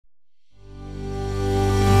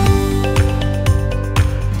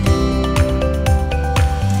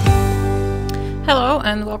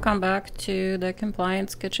welcome back to the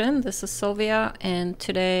Compliance Kitchen. This is Sylvia, and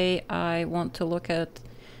today I want to look at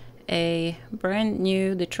a brand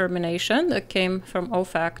new determination that came from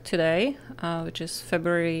OFAC today, which is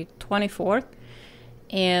February 24th,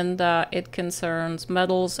 and it concerns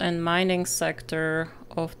metals and mining sector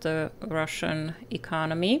of the Russian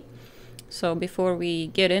economy. So before we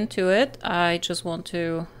get into it, I just want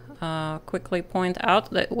to quickly point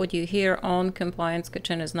out that what you hear on Compliance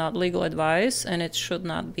Kitchen is not legal advice, and it should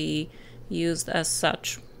not be used as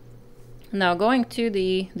such. Now, going to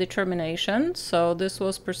the determination, so this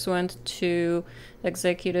was pursuant to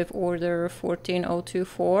Executive Order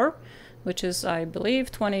 14024, which is, I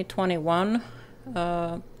believe, 2021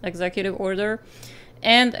 Executive Order.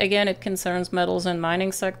 And again, it concerns metals and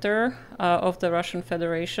mining sector of the Russian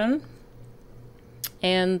Federation.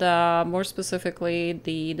 And more specifically,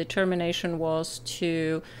 the determination was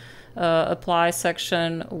to apply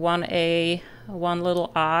Section 1A,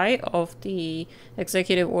 1i of the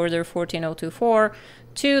Executive Order 14024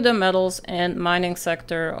 to the metals and mining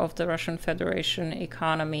sector of the Russian Federation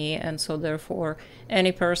economy. And so therefore,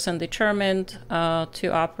 any person determined to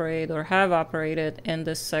operate or have operated in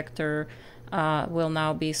this sector will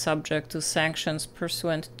now be subject to sanctions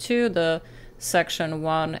pursuant to the Section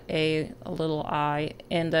 1A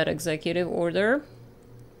in that executive order,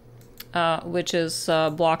 which is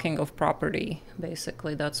blocking of property.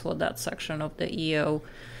 Basically, that's what that section of the EO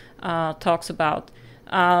talks about.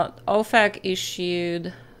 OFAC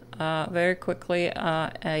issued very quickly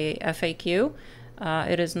a FAQ.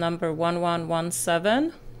 It is number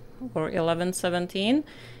 1117 or 1117.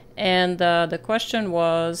 And the question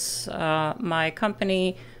was, my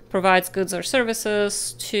company provides goods or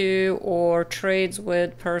services to or trades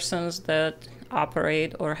with persons that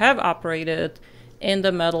operate or have operated in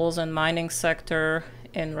the metals and mining sector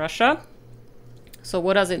in Russia. So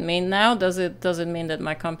what does it mean now? Does it mean that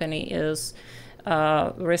my company is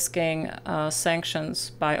risking sanctions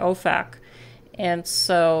by OFAC? And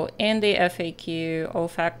so in the FAQ,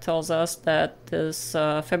 OFAC tells us that this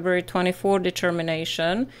February 24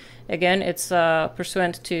 determination, again, it's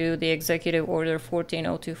pursuant to the Executive Order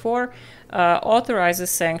 14024, authorizes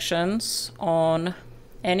sanctions on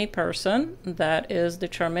any person that is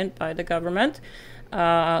determined by the government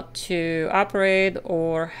to operate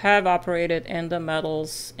or have operated in the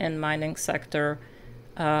metals and mining sector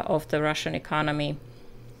of the Russian economy.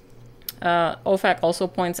 OFAC also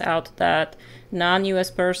points out that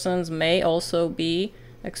non-U.S. persons may also be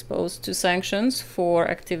exposed to sanctions for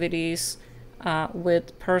activities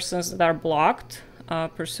with persons that are blocked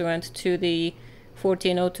pursuant to the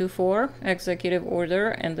 14024 executive order,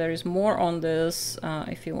 and there is more on this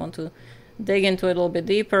if you want to dig into it a little bit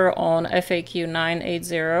deeper on FAQ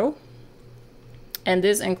 980. And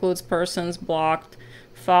this includes persons blocked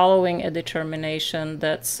following a determination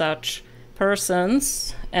that such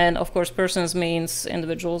persons, and of course persons means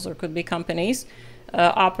individuals or could be companies,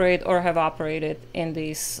 operate or have operated in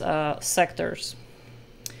these sectors.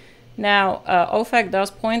 Now, OFAC does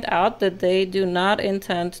point out that they do not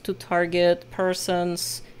intend to target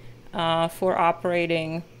persons for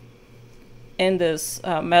operating in this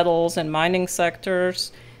metals and mining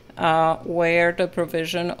sectors where the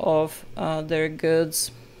provision of their goods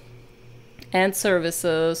and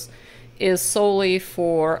services is solely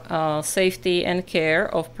for safety and care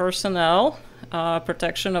of personnel,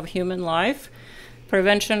 protection of human life,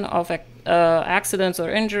 prevention of accidents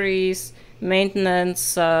or injuries,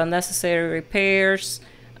 maintenance, necessary repairs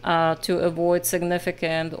to avoid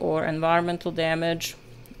significant or environmental damage,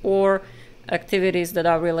 or activities that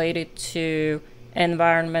are related to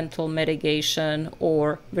environmental mitigation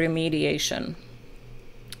or remediation.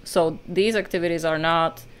 So these activities are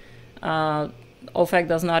not, OFAC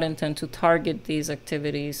does not intend to target these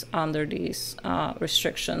activities under these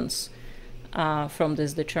restrictions from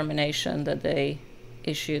this determination that they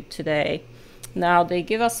issued today. Now, they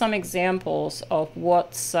give us some examples of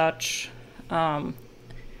what such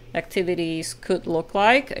activities could look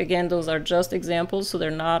like. Again, those are just examples, so they're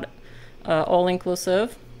not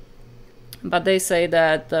all-inclusive. But they say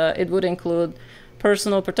that it would include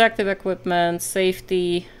personal protective equipment,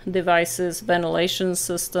 safety devices, ventilation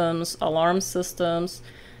systems, alarm systems.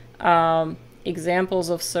 Examples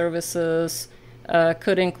of services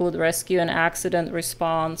could include rescue and accident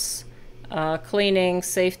response, cleaning,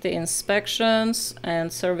 safety inspections,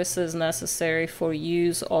 and services necessary for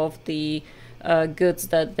use of the goods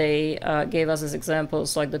that they gave us as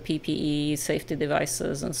examples, like the PPE, safety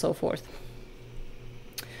devices, and so forth.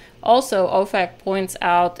 Also, OFAC points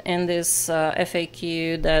out in this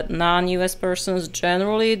FAQ that non-U.S. persons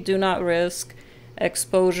generally do not risk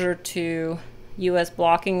exposure to U.S.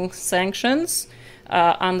 blocking sanctions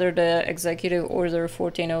under the Executive Order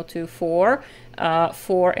 14024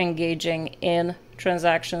 for engaging in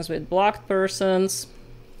transactions with blocked persons,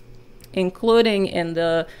 including in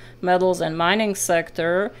the metals and mining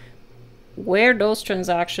sector, where those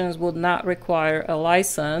transactions would not require a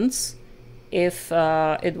license if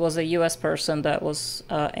it was a U.S. person that was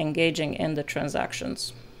engaging in the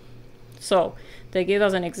transactions. So they give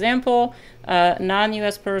us an example.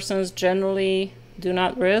 Non-U.S. persons generally do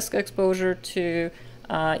not risk exposure to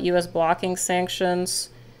U.S. blocking sanctions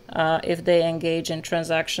if they engage in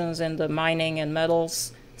transactions in the mining and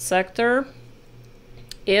metals sector,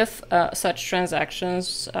 if such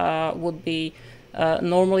transactions would be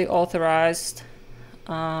normally authorized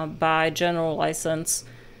by General License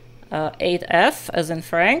 8F, as in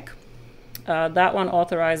Frank. That one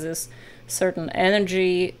authorizes certain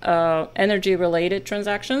energy-related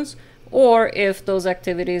transactions, or if those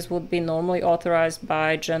activities would be normally authorized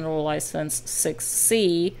by General License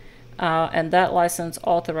 6C, and that license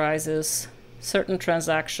authorizes certain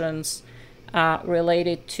transactions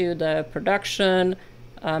related to the production,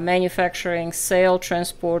 manufacturing, sale,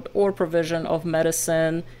 transport, or provision of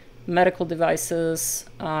medicine, medical devices,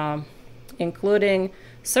 including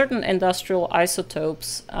certain industrial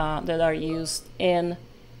isotopes that are used in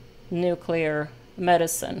nuclear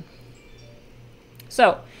medicine.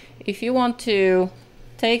 So, if you want to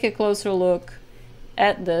take a closer look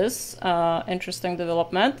at this interesting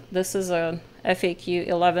development, this is a FAQ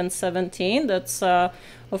 1117 that's, of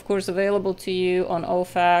course, available to you on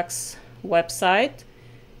OFAC's website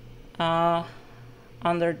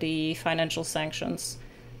under the Financial Sanctions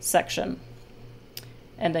section.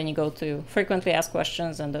 And then you go to Frequently Asked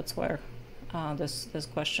Questions, and that's where this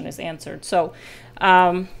question is answered. So,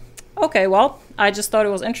 okay, well, I just thought it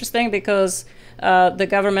was interesting because the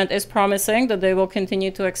government is promising that they will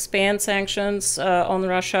continue to expand sanctions on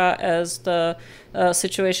Russia as the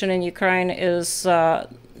situation in Ukraine is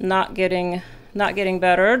not getting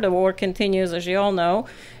better. The war continues, as you all know,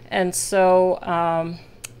 and so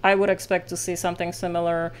I would expect to see something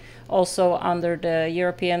similar also under the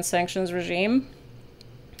European sanctions regime,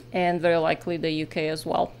 and very likely the UK as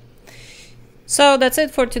well. So that's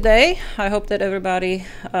it for today. I hope that everybody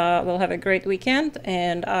will have a great weekend,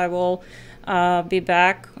 and I will be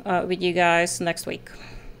back with you guys next week.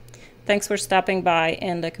 Thanks for stopping by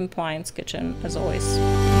in the Compliance Kitchen, as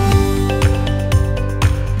always.